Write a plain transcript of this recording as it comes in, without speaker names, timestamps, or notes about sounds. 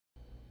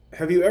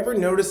Have you ever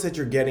noticed that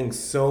you're getting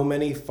so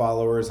many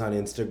followers on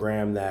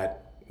Instagram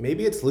that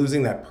maybe it's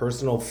losing that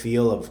personal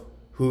feel of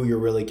who you're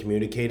really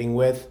communicating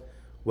with?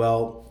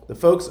 Well, the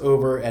folks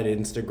over at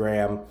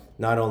Instagram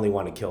not only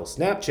want to kill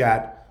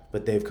Snapchat,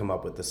 but they've come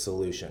up with the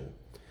solution.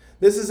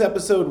 This is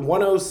episode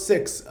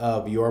 106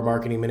 of Your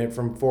Marketing Minute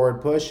from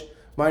Forward Push.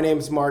 My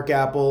name's Mark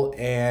Apple,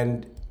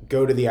 and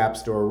go to the App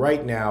Store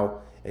right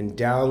now and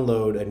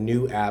download a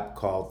new app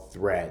called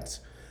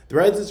Threads.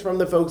 Threads is from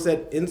the folks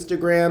at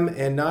Instagram,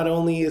 and not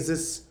only is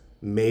this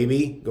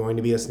maybe going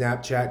to be a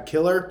Snapchat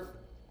killer,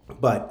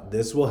 but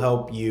this will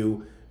help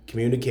you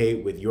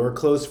communicate with your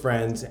close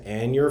friends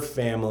and your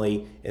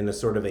family in a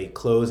sort of a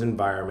closed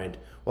environment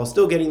while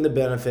still getting the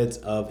benefits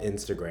of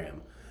Instagram.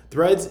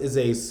 Threads is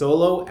a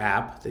solo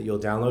app that you'll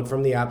download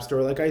from the App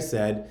Store, like I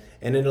said,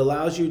 and it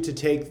allows you to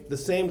take the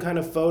same kind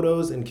of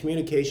photos and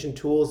communication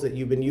tools that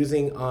you've been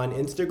using on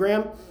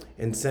Instagram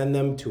and send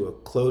them to a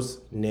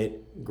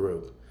close-knit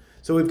group.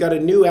 So we've got a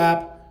new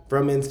app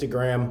from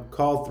Instagram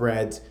called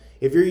Threads.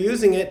 If you're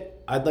using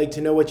it, I'd like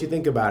to know what you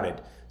think about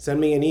it. Send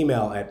me an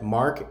email at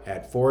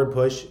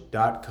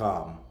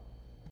mark@forwardpush.com.